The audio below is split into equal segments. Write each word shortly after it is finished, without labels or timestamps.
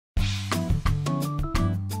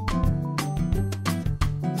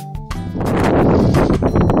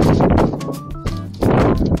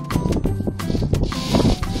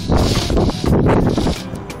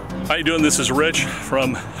you doing? This is Rich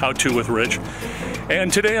from How To with Rich,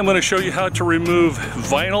 and today I'm going to show you how to remove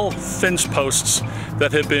vinyl fence posts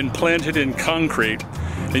that have been planted in concrete.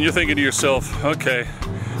 And you're thinking to yourself, okay,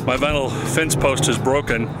 my vinyl fence post is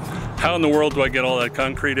broken. How in the world do I get all that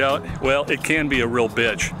concrete out? Well, it can be a real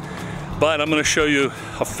bitch, but I'm going to show you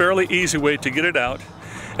a fairly easy way to get it out.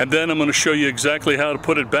 And then I'm going to show you exactly how to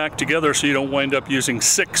put it back together so you don't wind up using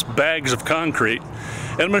 6 bags of concrete.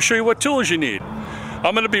 And I'm going to show you what tools you need.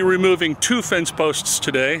 I'm going to be removing 2 fence posts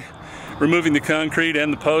today, removing the concrete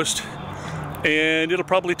and the post. And it'll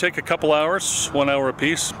probably take a couple hours, 1 hour a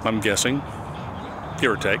piece, I'm guessing,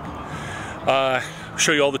 give or take.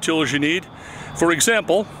 Show you all the tools you need. For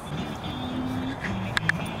example,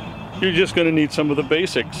 you're just going to need some of the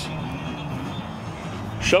basics.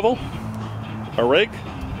 Shovel, a rake,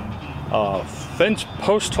 a fence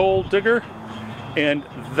post hole digger, and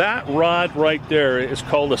that rod right there is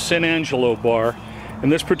called a San Angelo bar.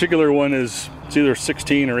 And this particular one is, it's either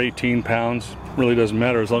 16 or 18 pounds. Really doesn't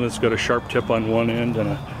matter as long as it's got a sharp tip on one end and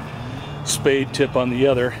a spade tip on the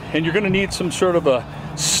other. And you're going to need some sort of a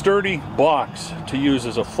sturdy box to use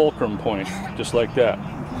as a fulcrum point, just like that.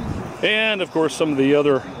 And of course some of the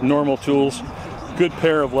other normal tools. Good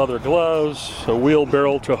pair of leather gloves, a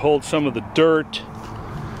wheelbarrow to hold some of the dirt.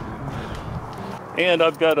 And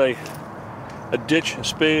I've got a ditch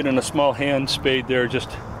spade and a small hand spade there just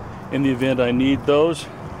in the event I need those.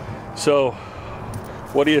 So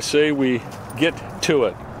what do you say we get to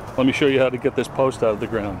it? Let me show you how to get this post out of the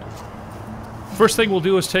ground. First thing we'll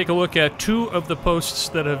do is take a look at 2 of the posts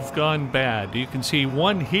that have gone bad. You can see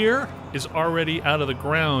one here is already out of the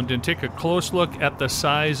ground, and take a close look at the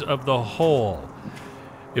size of the hole.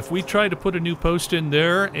 If we tried to put a new post in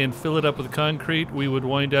there and fill it up with concrete, we would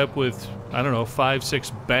wind up with, I don't know,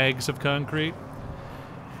 5-6 bags of concrete.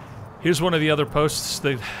 Here's one of the other posts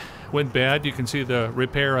that went bad. You can see the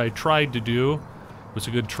repair I tried to do. It was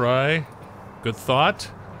a good try, good thought.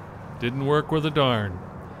 Didn't work worth a darn.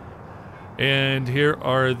 And here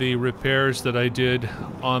are the repairs that I did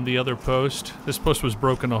on the other post. This post was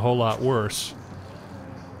broken a whole lot worse.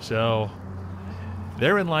 So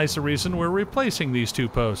therein lies the reason we're replacing these 2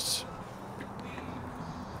 posts.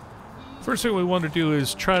 First thing we want to do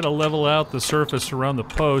is try to level out the surface around the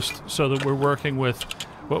post so that we're working with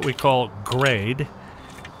what we call grade.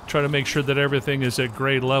 Try to make sure that everything is at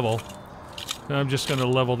grade level. And I'm just going to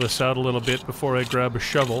level this out a little bit before I grab a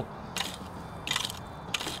shovel.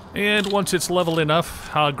 And once it's level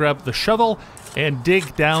enough, I'll grab the shovel and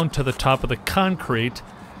dig down to the top of the concrete.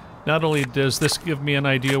 Not only does this give me an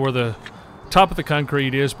idea where the top of the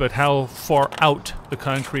concrete is, but how far out the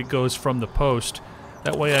concrete goes from the post.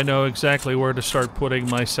 That way I know exactly where to start putting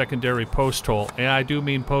my secondary post hole. And I do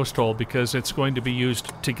mean post hole because it's going to be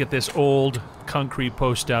used to get this old concrete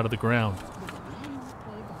post out of the ground.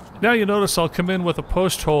 Now you notice I'll come in with a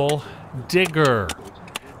post hole digger.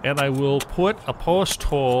 And I will put a post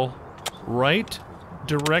hole right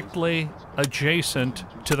directly adjacent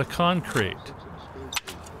to the concrete.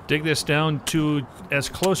 Dig this down to as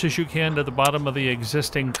close as you can to the bottom of the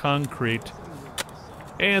existing concrete.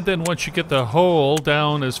 And then once you get the hole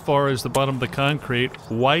down as far as the bottom of the concrete,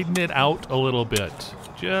 widen it out a little bit.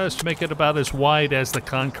 Just make it about as wide as the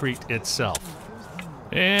concrete itself.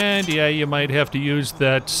 And yeah, you might have to use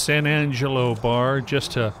that San Angelo bar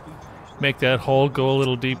just to make that hole go a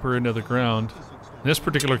little deeper into the ground. In this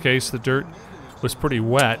particular case, the dirt was pretty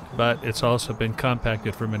wet, but it's also been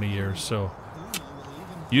compacted for many years, so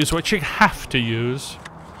use what you have to use.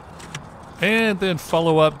 And then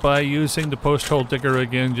follow up by using the post hole digger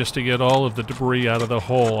again just to get all of the debris out of the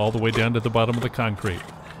hole all the way down to the bottom of the concrete.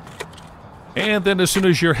 And then as soon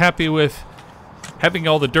as you're happy with having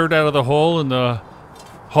all the dirt out of the hole and the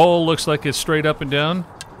hole looks like it's straight up and down,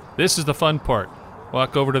 this is the fun part.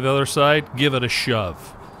 Walk over to the other side, give it a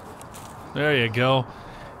shove. There you go.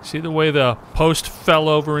 See the way the post fell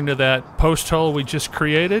over into that post hole we just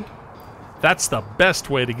created? That's the best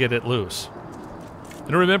way to get it loose.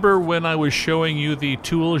 And remember when I was showing you the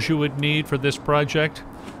tools you would need for this project?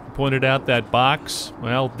 I pointed out that box.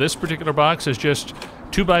 Well, this particular box is just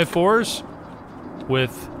 2x4s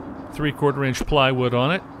with 3/4 inch plywood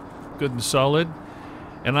on it. Good and solid.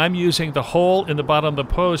 And I'm using the hole in the bottom of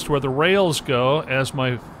the post where the rails go as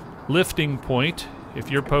my lifting point.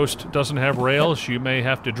 If your post doesn't have rails, you may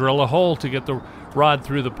have to drill a hole to get the rod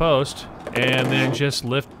through the post and then just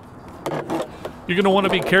lift. You're going to want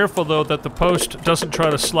to be careful, though, that the post doesn't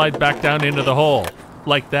try to slide back down into the hole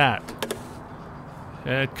like that.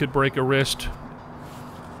 It could break a wrist.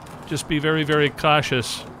 Just be very, very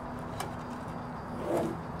cautious.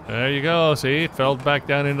 There you go. See, it fell back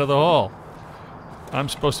down into the hole. I'm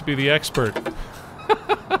supposed to be the expert.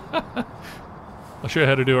 I'll show you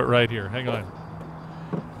how to do it right here. Hang on.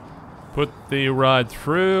 Put the rod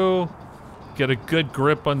through. Get a good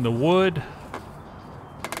grip on the wood.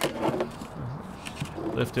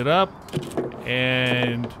 Lift it up.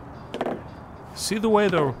 And see the way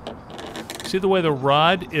the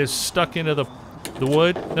rod is stuck into the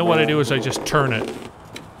wood? Then what I do is I just turn it.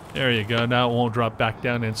 There you go. Now it won't drop back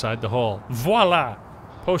down inside the hole. Voila!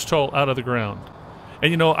 Post hole out of the ground.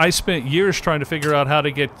 And you know, I spent years trying to figure out how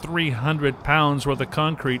to get 300 pounds worth of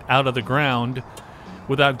concrete out of the ground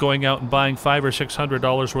without going out and buying $500 or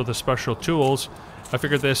 $600 worth of special tools. I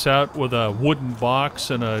figured this out with a wooden box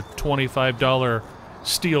and a $25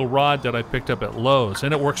 steel rod that I picked up at Lowe's,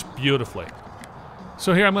 and it works beautifully.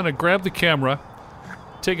 So here I'm going to grab the camera,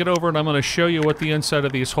 take it over, and I'm going to show you what the inside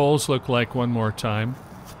of these holes look like one more time.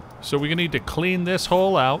 So we need to clean this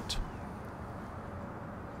hole out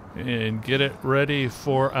and get it ready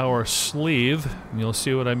for our sleeve. And you'll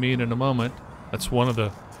see what I mean in a moment. That's one of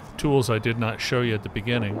the tools I did not show you at the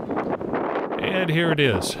beginning. And here it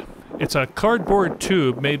is. It's a cardboard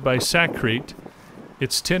tube made by Sakrete.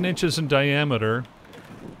 It's 10 inches in diameter,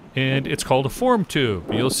 and it's called a form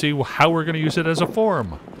tube. You'll see how we're going to use it as a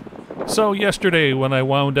form. So yesterday when I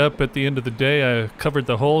wound up at the end of the day, I covered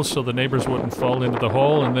the holes so the neighbors wouldn't fall into the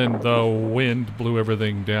hole, and then the wind blew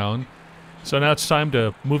everything down. So now it's time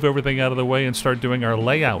to move everything out of the way and start doing our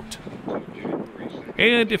layout.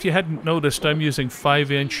 And if you hadn't noticed, I'm using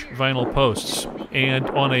 5-inch vinyl posts. And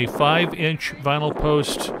on a 5-inch vinyl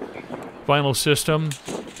post vinyl system,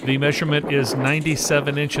 the measurement is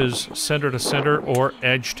 97 inches center to center or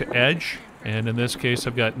edge to edge. And in this case,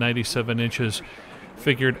 I've got 97 inches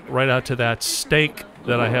figured right out to that stake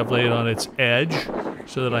that I have laid on its edge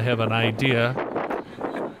so that I have an idea.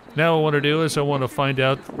 Now what I want to do is I want to find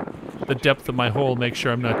out the depth of my hole, make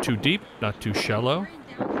sure I'm not too deep, not too shallow.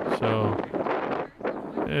 So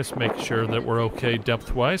let's make sure that we're okay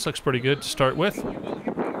depth-wise. Looks pretty good to start with.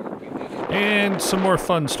 And some more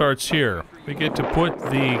fun starts here. We get to put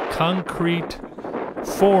the concrete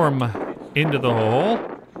form into the hole.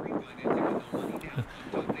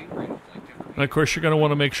 And of course, you're going to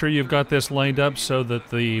want to make sure you've got this lined up so that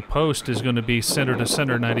the post is going to be center to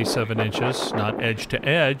center 97 inches, not edge to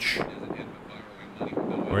edge,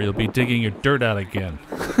 or you'll be digging your dirt out again.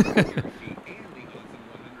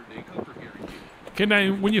 Okay,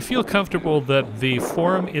 now when you feel comfortable that the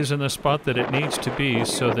form is in the spot that it needs to be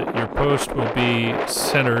so that your post will be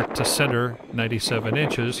center to center 97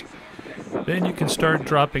 inches, then you can start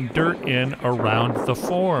dropping dirt in around the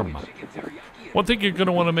form. One thing you're going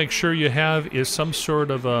to want to make sure you have is some sort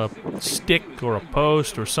of a stick or a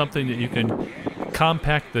post or something that you can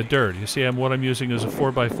compact the dirt. You see, what I'm using is a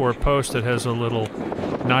 4x4 post that has a little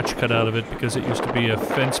notch cut out of it because it used to be a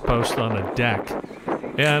fence post on a deck.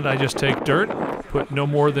 And I just take dirt, put no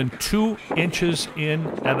more than 2 inches in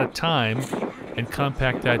at a time, and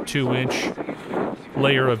compact that 2-inch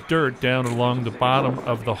layer of dirt down along the bottom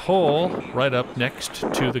of the hole, right up next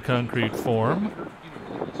to the concrete form.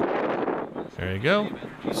 There you go.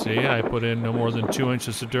 See, I put in no more than 2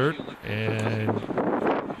 inches of dirt and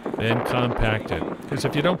then compact it. Because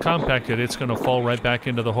if you don't compact it, it's going to fall right back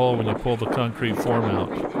into the hole when you pull the concrete form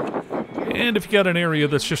out. And if you got an area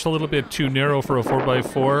that's just a little bit too narrow for a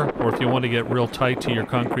 4x4, or if you want to get real tight to your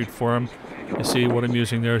concrete form, you see what I'm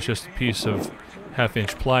using there is just a piece of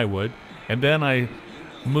 1/2-inch plywood. And then I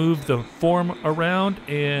move the form around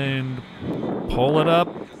and pull it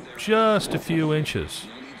up just a few inches.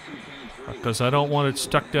 Because I don't want it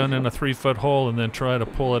stuck down in a 3-foot hole and then try to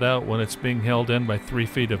pull it out when it's being held in by 3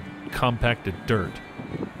 feet of compacted dirt.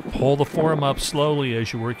 Pull the form up slowly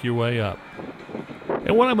as you work your way up.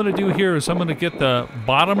 And what I'm going to do here is I'm going to get the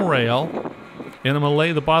bottom rail, and I'm going to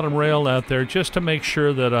lay the bottom rail out there just to make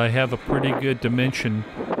sure that I have a pretty good dimension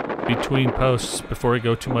between posts before I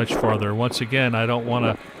go too much farther. Once again, I don't want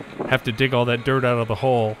to have to dig all that dirt out of the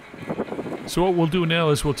hole. So what we'll do now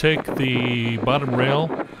is we'll take the bottom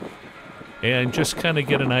rail and just kind of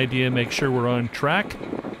get an idea, make sure we're on track.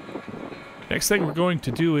 Next thing we're going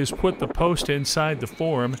to do is put the post inside the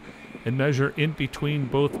form and measure in between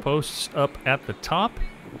both posts up at the top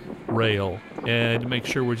rail and make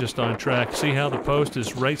sure we're just on track. See how the post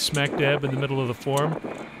is right smack dab in the middle of the form?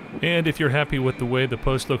 And if you're happy with the way the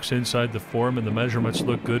post looks inside the form and the measurements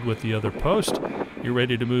look good with the other post, you're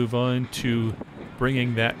ready to move on to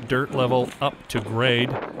bringing that dirt level up to grade.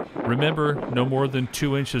 Remember, no more than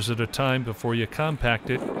 2 inches at a time before you compact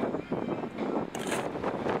it.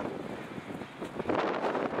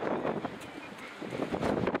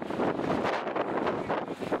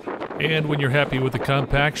 And when you're happy with the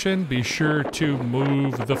compaction, be sure to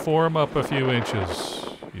move the form up a few inches.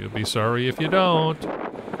 You'll be sorry if you don't.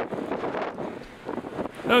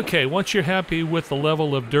 Okay, once you're happy with the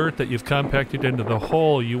level of dirt that you've compacted into the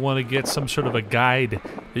hole, you want to get some sort of a guide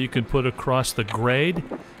that you can put across the grade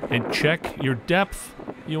and check your depth.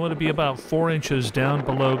 You want to be about 4 inches down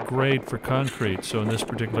below grade for concrete. So in this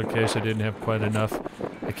particular case, I didn't have quite enough.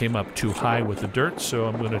 I came up too high with the dirt, so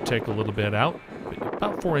I'm going to take a little bit out. But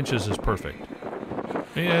about 4 inches is perfect.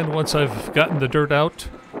 And once I've gotten the dirt out,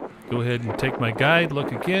 go ahead and take my guide,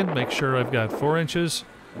 look again, make sure I've got 4 inches.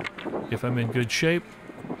 If I'm in good shape,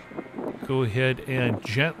 go ahead and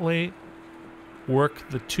gently work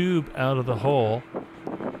the tube out of the hole,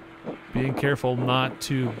 being careful not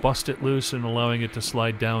to bust it loose and allowing it to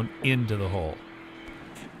slide down into the hole.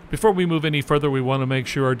 Before we move any further, we want to make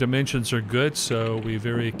sure our dimensions are good, so we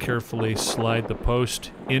very carefully slide the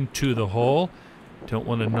post into the hole. Don't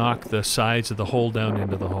want to knock the sides of the hole down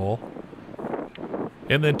into the hole.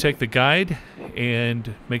 And then take the guide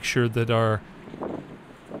and make sure that our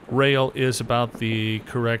rail is about the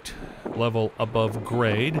correct level above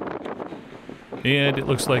grade. And it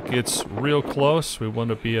looks like it's real close. We want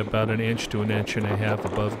to be about 1 inch to 1.5 inches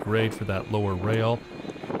above grade for that lower rail.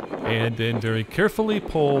 And then very carefully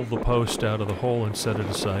pull the post out of the hole and set it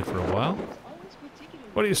aside for a while.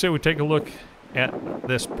 What do you say we take a look at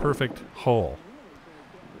this perfect hole?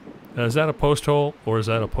 Now, is that a post hole or is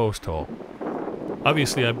that a post hole?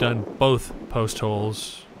 Obviously, I've done both post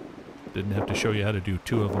holes. Didn't have to show you how to do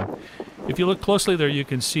 2 of them. If you look closely there, you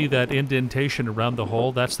can see that indentation around the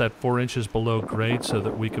hole. That's that 4 inches below grade so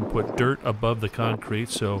that we can put dirt above the concrete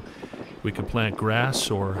so we can plant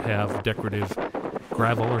grass or have decorative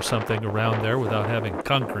gravel or something around there without having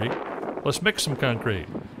concrete. Let's mix some concrete.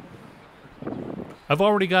 I've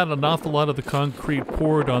already got an awful lot of the concrete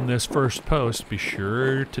poured on this first post. Be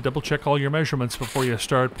sure to double check all your measurements before you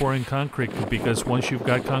start pouring concrete, because once you've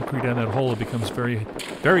got concrete in that hole, it becomes very,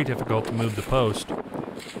 very difficult to move the post.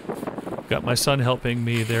 Got my son helping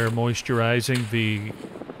me there moisturizing the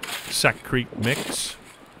Sackcrete mix.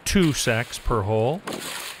 2 sacks per hole.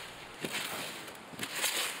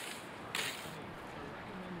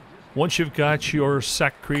 Once you've got your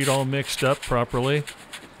Sackcrete all mixed up properly,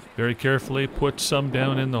 very carefully put some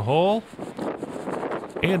down in the hole.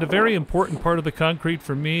 And a very important part of the concrete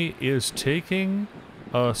for me is taking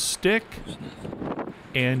a stick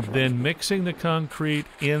and then mixing the concrete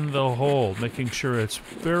in the hole, making sure it's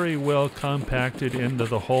very well compacted into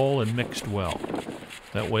the hole and mixed well.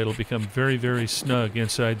 That way it'll become very, very snug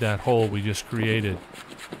inside that hole we just created.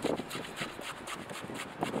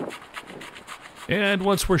 And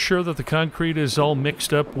once we're sure that the concrete is all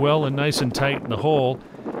mixed up well and nice and tight in the hole,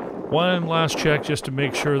 one last check just to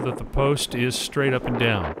make sure that the post is straight up and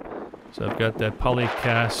down. So I've got that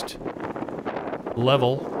polycast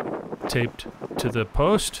level taped to the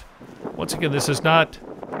post. Once again, this is not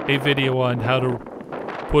a video on how to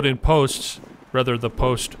put in posts, rather the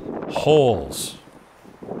post holes.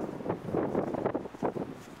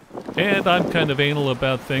 And I'm kind of anal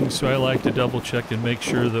about things, so I like to double check and make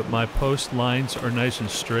sure that my post lines are nice and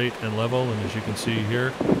straight and level. And as you can see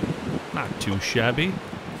here, not too shabby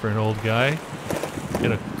for an old guy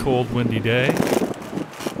in a cold, windy day.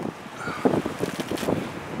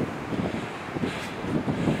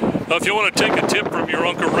 Now, if you want to take a tip from your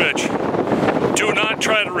Uncle Rich, do not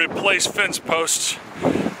try to replace fence posts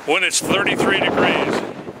when it's 33 degrees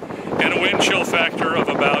and a wind chill factor of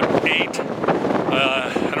about 8.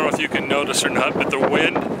 I don't know if you can notice or not, but the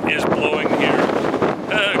wind is blowing here.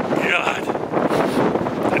 Oh, God.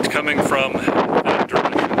 It's coming from that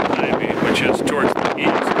direction, I mean, which is towards the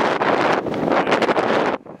east.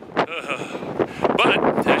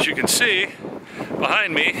 But, as you can see,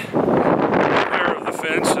 behind me, repair of the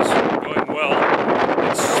fence is going well,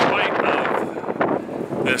 in spite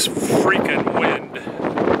of this freaking wind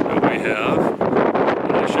that we have.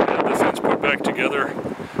 I should have the fence put back together.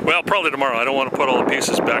 Well, probably tomorrow. I don't want to put all the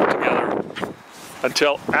pieces back together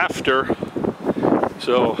until after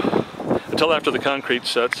the concrete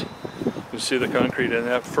sets. You see the concrete in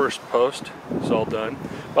that first post is all done.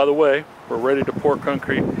 By the way, we're ready to pour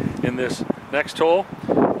concrete in this next hole,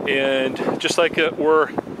 and just like if it was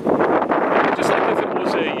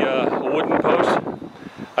a wooden post,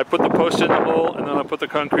 I put the post in the hole and then I put the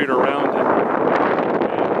concrete around it,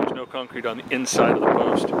 and there's no concrete on the inside of the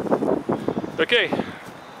post. Okay.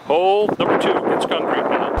 Hole number 2 gets concrete.